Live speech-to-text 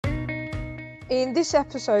In this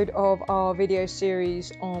episode of our video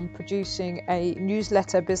series on producing a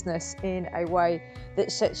newsletter business in a way that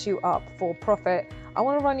sets you up for profit, I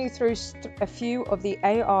want to run you through a few of the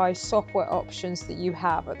AI software options that you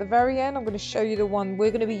have. At the very end, I'm going to show you the one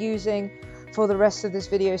we're going to be using for the rest of this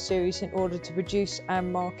video series in order to produce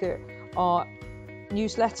and market our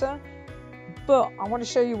newsletter. But I want to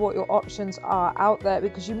show you what your options are out there,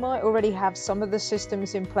 because you might already have some of the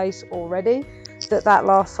systems in place already that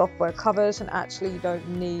last software covers, and actually you don't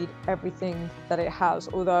need everything that it has.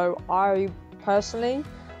 Although I personally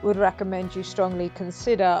would recommend you strongly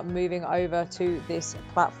consider moving over to this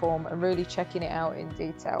platform and really checking it out in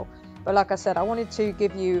detail. But like I said, I wanted to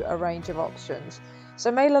give you a range of options.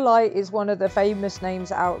 So MailerLite is one of the famous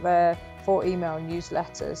names out there for email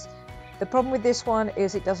newsletters. The problem with this one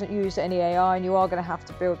is it doesn't use any AI, and you are going to have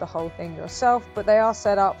to build the whole thing yourself, but they are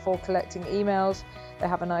set up for collecting emails. They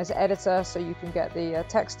have a nice editor, so you can get the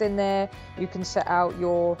text in there, you can set out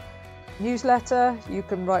your newsletter, you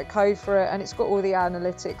can write code for it, and it's got all the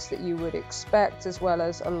analytics that you would expect, as well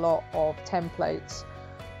as a lot of templates.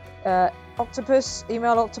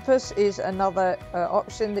 Email Octopus is another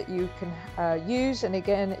option that you can use, and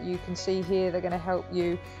again, you can see here they're going to help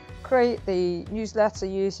you create the newsletter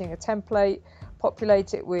using a template,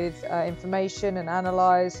 populate it with information and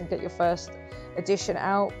analyze and get your first edition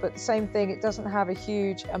out. But the same thing, it doesn't have a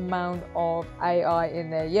huge amount of AI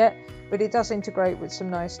in there yet, but it does integrate with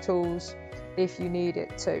some nice tools if you need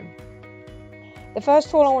it to. The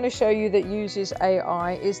first tool I want to show you that uses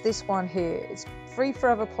AI is this one here. It's free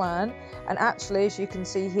forever plan, and actually, as you can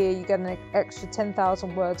see here, you get an extra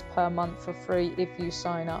 10,000 words per month for free if you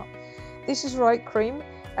sign up. This is WriteCream.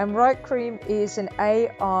 And WriteCream is an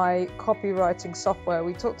AI copywriting software.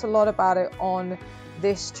 We talked a lot about it on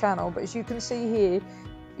this channel, but as you can see here,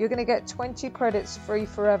 you're going to get 20 credits free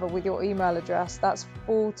forever with your email address. That's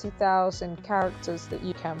 40,000 characters that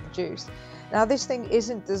you can produce. Now, this thing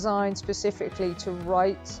isn't designed specifically to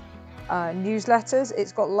write newsletters.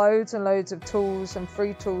 It's got loads and loads of tools and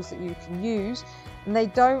free tools that you can use, and they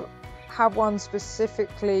don't have one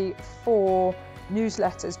specifically for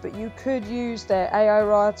newsletters, but you could use their AI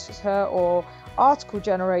writer or article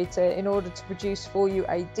generator in order to produce for you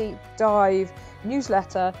a deep dive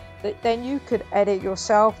newsletter that then you could edit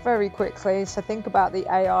yourself very quickly. So think about the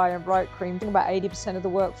AI and WriteCream doing about 80% of the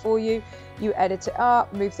work for you. You edit it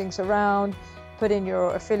up, move things around, put in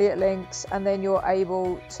your affiliate links, and then you're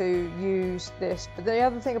able to use this. But the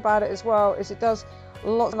other thing about it as well is it does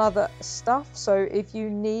lots of other stuff. So if you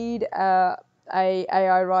need a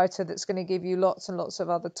AI writer that's going to give you lots and lots of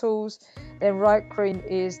other tools, then WriteCream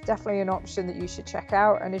is definitely an option that you should check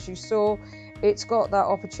out. And as you saw, it's got that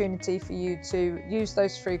opportunity for you to use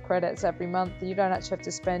those free credits every month. You don't actually have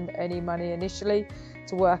to spend any money initially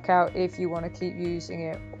to work out if you want to keep using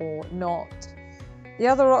it or not. The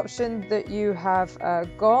other option that you have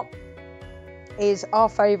got is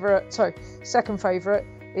second favorite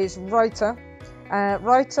is Writer.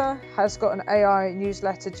 Writer has got an AI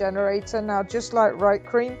newsletter generator. Now, just like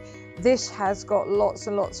WriteCream, this has got lots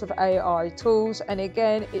and lots of AI tools, and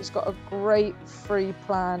again, it's got a great free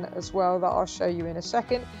plan as well that I'll show you in a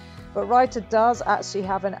second. But Writer does actually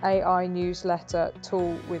have an AI newsletter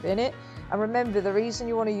tool within it. And remember, the reason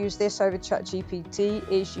you want to use this over ChatGPT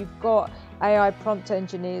is you've got AI prompt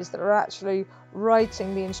engineers that are actually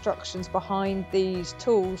writing the instructions behind these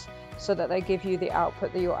tools so that they give you the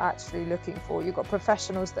output that you're actually looking for. You've got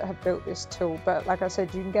professionals that have built this tool, but like I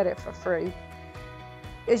said, you can get it for free.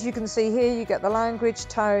 As you can see here, you get the language,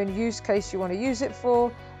 tone, use case you want to use it for,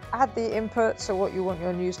 add the input, so what you want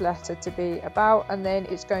your newsletter to be about, and then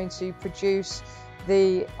it's going to produce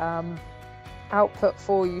the output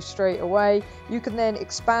for you straight away. You can then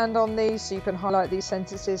expand on these, so you can highlight these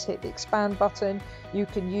sentences, hit the expand button. You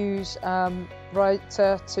can use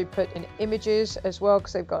Writer to put in images as well,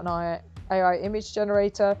 because they've got an AI image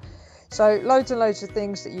generator. So loads and loads of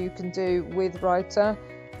things that you can do with Writer.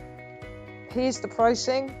 Here's the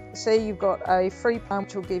pricing. See, you've got a free plan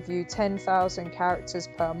which will give you 10,000 characters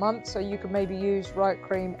per month, so you can maybe use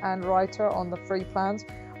WriteCream and Writer on the free plans.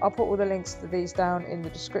 I'll put all the links to these down in the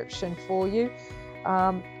description for you.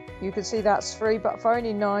 You can see that's free, but for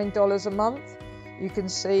only $9 a month, you can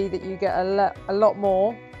see that you get a lot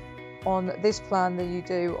more on this plan than you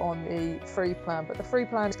do on the free plan. But the free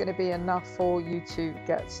plan is going to be enough for you to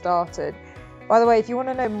get started. By the way, if you want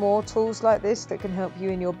to know more tools like this that can help you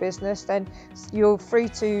in your business, then you're free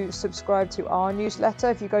to subscribe to our newsletter.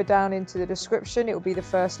 If you go down into the description, it will be the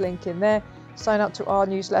first link in there. Sign up to our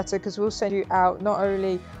newsletter, because we'll send you out not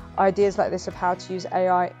only ideas like this of how to use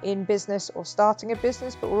AI in business or starting a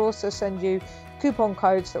business, but we'll also send you coupon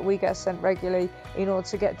codes that we get sent regularly in order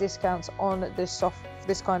to get discounts on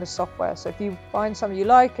this kind of software. So if you find something you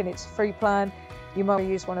like and it's a free plan, you might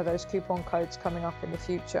use one of those coupon codes coming up in the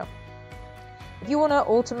future. If you want to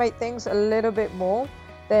automate things a little bit more,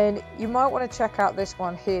 then you might want to check out this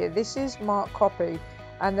one here. This is Mark Copy.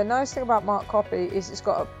 And the nice thing about Mark Copy is it's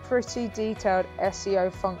got a pretty detailed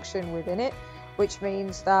SEO function within it, which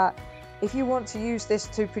means that if you want to use this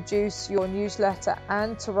to produce your newsletter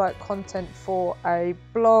and to write content for a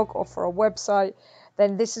blog or for a website,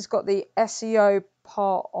 then this has got the SEO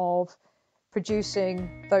part of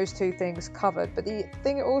producing those two things covered. But the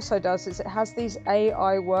thing it also does is it has these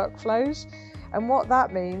AI workflows, and what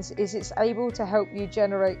that means is it's able to help you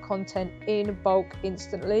generate content in bulk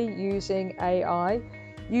instantly using AI.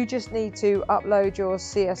 You just need to upload your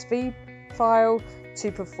CSV file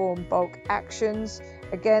to perform bulk actions.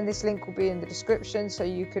 Again, this link will be in the description, so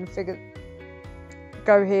you can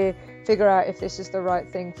go here, figure out if this is the right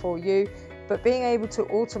thing for you. But being able to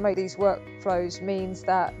automate these workflows means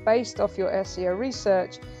that based off your SEO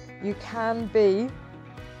research, you can be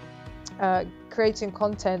creating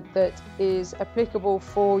content that is applicable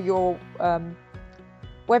for your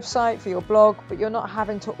website, for your blog, but you're not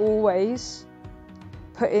having to always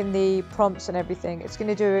put in the prompts and everything. It's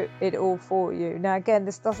going to do it all for you. Now again,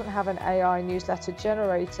 this doesn't have an AI newsletter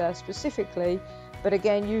generator specifically, but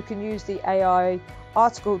again, you can use the AI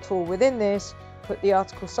article tool within this, put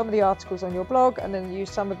some of the articles on your blog, and then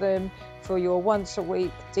use some of them for your once a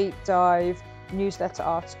week deep dive newsletter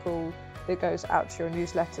article that goes out to your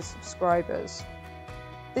newsletter subscribers.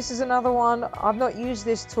 This is another one. I've not used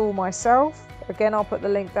this tool myself. Again, I'll put the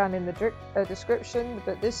link down in the description,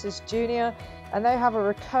 but this is Junior, and they have a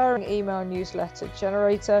recurring email newsletter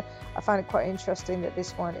generator. I find it quite interesting that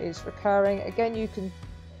this one is recurring. Again, you can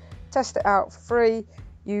test it out for free.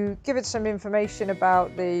 You give it some information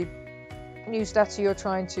about the newsletter you're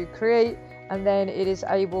trying to create, and then it is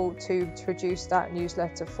able to produce that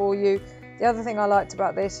newsletter for you. The other thing I liked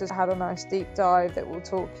about this is it had a nice deep dive that will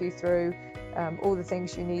talk you through all the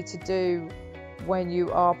things you need to do when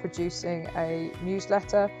you are producing a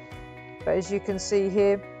newsletter. But as you can see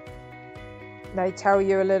here, they tell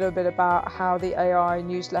you a little bit about how the AI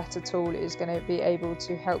newsletter tool is going to be able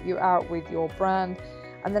to help you out with your brand.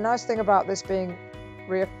 And the nice thing about this being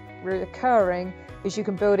recurring is you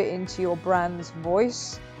can build it into your brand's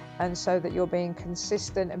voice, and so that you're being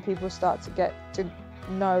consistent and people start to get to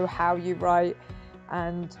know how you write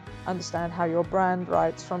and understand how your brand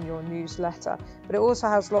writes from your newsletter. But it also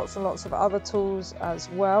has lots and lots of other tools as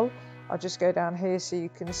well. I'll just go down here so you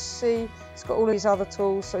can see it's got all these other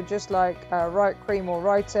tools. So just like Write Cream or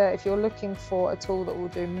Writer, if you're looking for a tool that will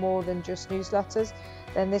do more than just newsletters,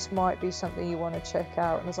 then this might be something you want to check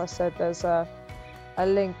out. And as I said, there's a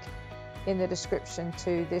link in the description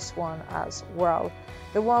to this one as well.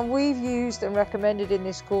 The one we've used and recommended in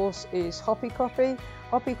this course is Hoppy Copy.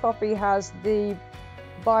 Hoppy Copy has the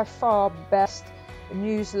by far best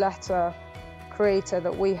newsletter creator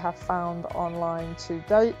that we have found online to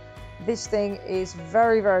date. This thing is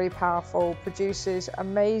very, very powerful, produces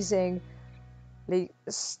amazingly,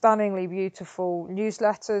 stunningly beautiful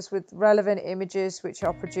newsletters with relevant images which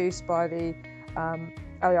are produced by the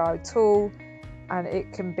AI tool, and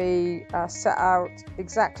it can be set out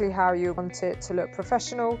exactly how you want it to look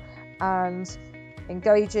professional and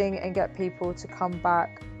engaging and get people to come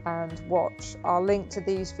back and watch. I'll link to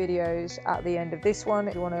these videos at the end of this one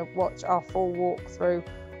if you want to watch our full walkthrough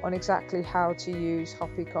on exactly how to use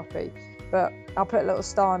Hoppy Copy. But I'll put a little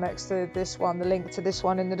star next to this one, the link to this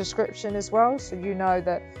one in the description as well, so you know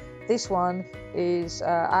that this one is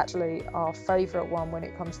actually our favorite one when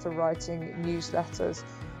it comes to writing newsletters.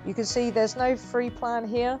 You can see there's no free plan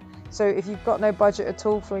here, so if you've got no budget at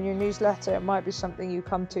all for your newsletter, it might be something you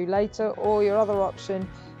come to later. Or your other option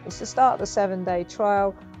is to start the 7-day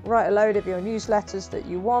trial, write a load of your newsletters that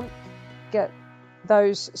you want, get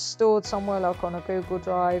those stored somewhere like on a Google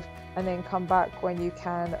Drive, and then come back when you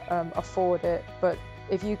can afford it. But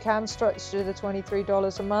if you can stretch to the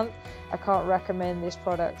 $23 a month, I can't recommend this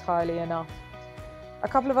product highly enough. A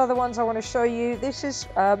couple of other ones I want to show you. This is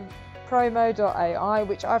Promoai,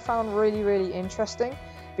 which I found really, really interesting,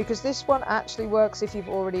 because this one actually works if you've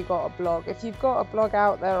already got a blog. If you've got a blog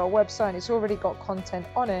out there or a website and it's already got content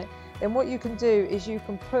on it, then what you can do is you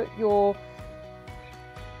can put your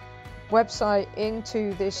website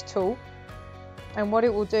into this tool, and what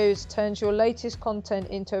it will do is turns your latest content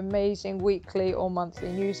into amazing weekly or monthly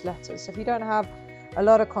newsletters. So if you don't have a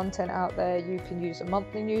lot of content out there, you can use a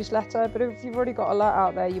monthly newsletter, but if you've already got a lot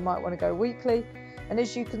out there, you might want to go weekly. And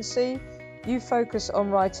as you can see, you focus on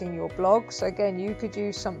writing your blog. So again, you could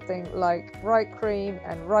use something like Write Cream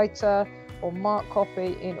and Writer or Mark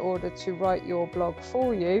Copy in order to write your blog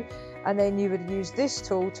for you, and then you would use this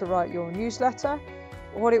tool to write your newsletter.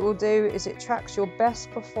 What it will do is it tracks your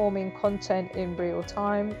best performing content in real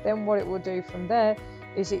time. Then what it will do from there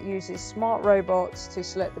is it uses smart robots to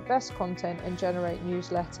select the best content and generate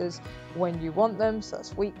newsletters when you want them, so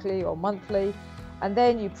that's weekly or monthly, and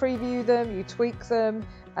then you preview them, you tweak them,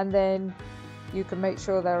 and then you can make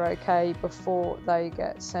sure they're okay before they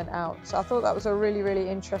get sent out. So I thought that was a really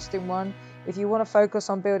interesting one. If you want to focus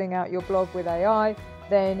on building out your blog with AI,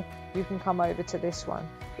 then you can come over to this one.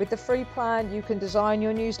 With the free plan, you can design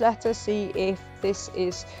your newsletter, see if this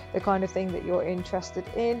is the kind of thing that you're interested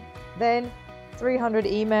in. Then 300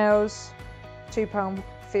 emails,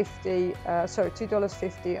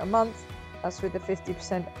 $2.50 a month. That's with the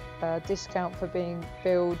 50% discount for being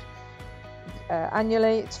billed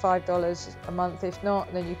annually. It's $5 a month. If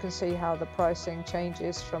not, then you can see how the pricing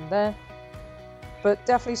changes from there. But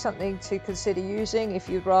definitely something to consider using if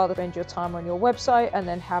you'd rather spend your time on your website and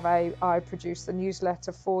then have AI produce the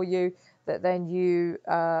newsletter for you that then you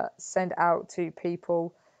send out to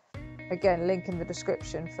people. Again, link in the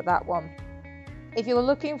description for that one. If you're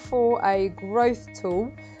looking for a growth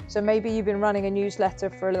tool, so maybe you've been running a newsletter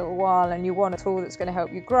for a little while and you want a tool that's going to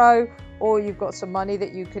help you grow, or you've got some money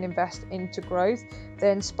that you can invest into growth,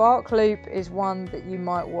 then SparkLoop is one that you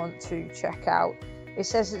might want to check out. It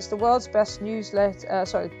says it's the world's best newsletter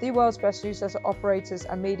operators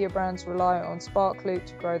and media brands rely on SparkLoop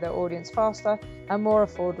to grow their audience faster and more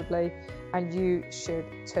affordably, and you should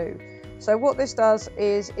too. So what this does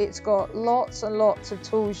is it's got lots and lots of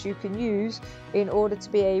tools you can use in order to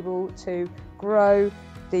be able to grow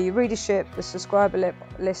the readership, the subscriber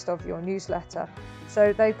list of your newsletter.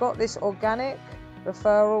 So they've got this organic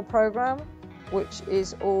referral program, which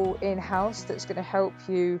is all in-house, that's going to help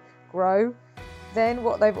you grow. Then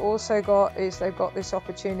what they've also got is they've got this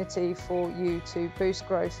opportunity for you to boost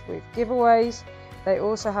growth with giveaways. They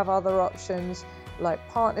also have other options like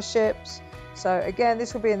partnerships. So again,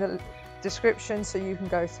 this will be in the description so you can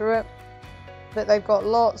go through it. But they've got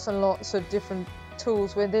lots and lots of different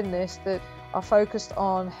tools within this that are focused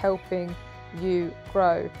on helping you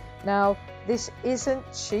grow. Now, this isn't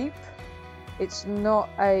cheap. It's not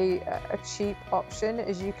a cheap option.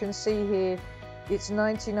 As you can see here, it's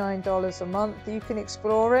 $99 a month. You can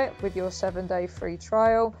explore it with your 7-day free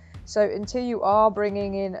trial. So until you are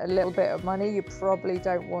bringing in a little bit of money, you probably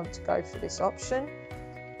don't want to go for this option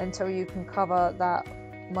until you can cover that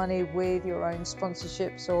money with your own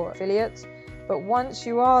sponsorships or affiliates. But once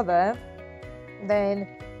you are there, then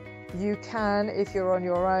you can, if you're on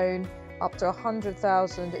your own, up to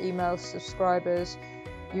 100,000 email subscribers,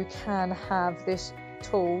 you can have this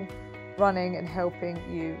tool running and helping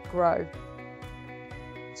you grow.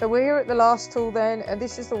 So we're here at the last tool then, and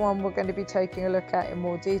this is the one we're going to be taking a look at in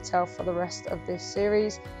more detail for the rest of this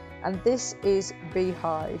series, and this is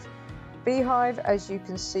Beehive. Beehive, as you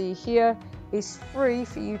can see here, is free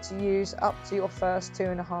for you to use up to your first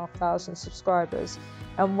 2,500 subscribers,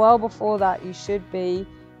 and well before that you should be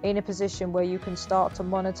in a position where you can start to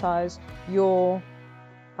monetize your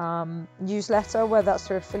newsletter, whether that's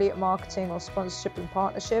through affiliate marketing or sponsorship and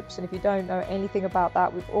partnerships. And if you don't know anything about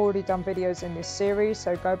that, we've already done videos in this series,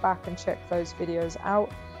 so go back and check those videos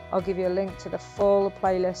out. I'll give you a link to the full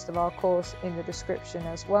playlist of our course in the description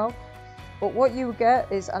as well. But what you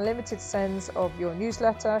get is unlimited sends of your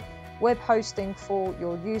newsletter, web hosting for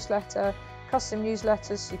your newsletter, custom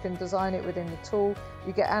newsletters, so you can design it within the tool.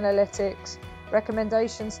 You get analytics,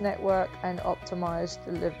 recommendations network, and optimized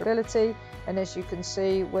deliverability. And as you can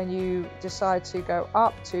see, when you decide to go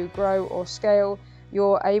up to grow or scale,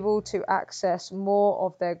 you're able to access more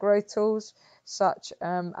of their growth tools, such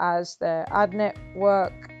as their ad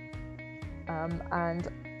network and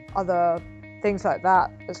other things like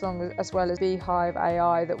that, as well as Beehive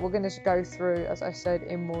AI that we're going to go through, as I said,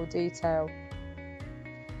 in more detail.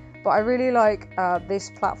 But I really like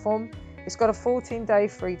this platform. It's got a 14-day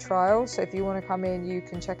free trial, so if you want to come in, you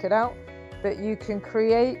can check it out. But you can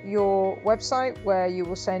create your website where you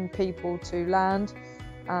will send people to land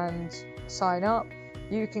and sign up.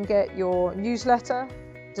 You can get your newsletter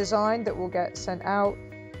designed that will get sent out.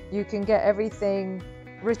 You can get everything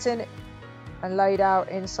written and laid out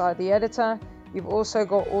inside the editor. You've also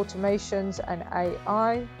got automations and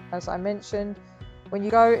AI, as I mentioned. When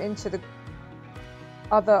you go into the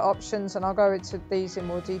other options, and I'll go into these in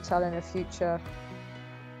more detail in a future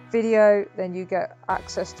video, then you get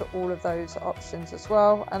access to all of those options as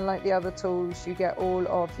well. And like the other tools, you get all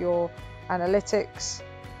of your analytics,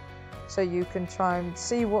 so you can try and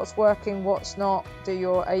see what's working, what's not, do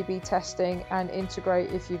your A/B testing and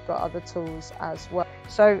integrate if you've got other tools as well.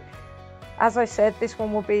 So as I said, this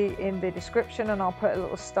one will be in the description, and I'll put a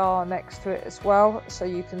little star next to it as well, so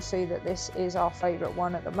you can see that this is our favorite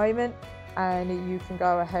one at the moment, and you can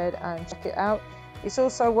go ahead and check it out. It's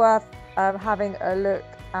also worth having a look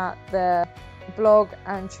at their blog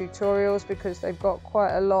and tutorials, because they've got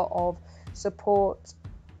quite a lot of support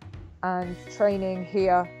and training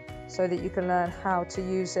here so that you can learn how to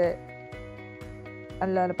use it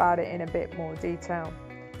and learn about it in a bit more detail.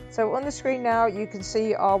 So on the screen now you can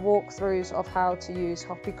see our walkthroughs of how to use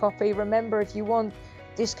Hoppy Copy. Remember, if you want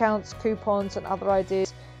discounts, coupons and other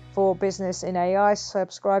ideas for business in AI,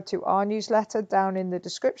 subscribe to our newsletter down in the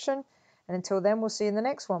description. And until then, we'll see you in the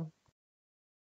next one.